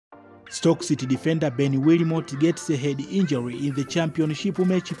Stoke City defender Ben Wilmot gets a head injury in the championship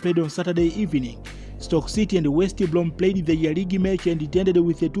match played on Saturday evening. Stoke City and West Brom played the league match and it ended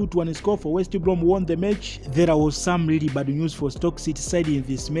with a 2-1 score for West Brom won the match. There was some really bad news for Stoke City side in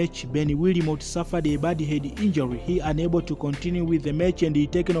this match. Ben Wilmot suffered a bad head injury. He unable to continue with the match and he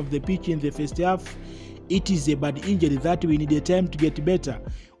taken off the pitch in the first half. It is a bad injury that we need a time to get better.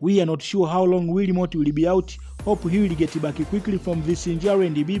 We are not sure how long Wilmot will be out. Hope he will get back quickly from this injury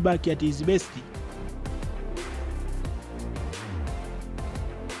and be back at his best.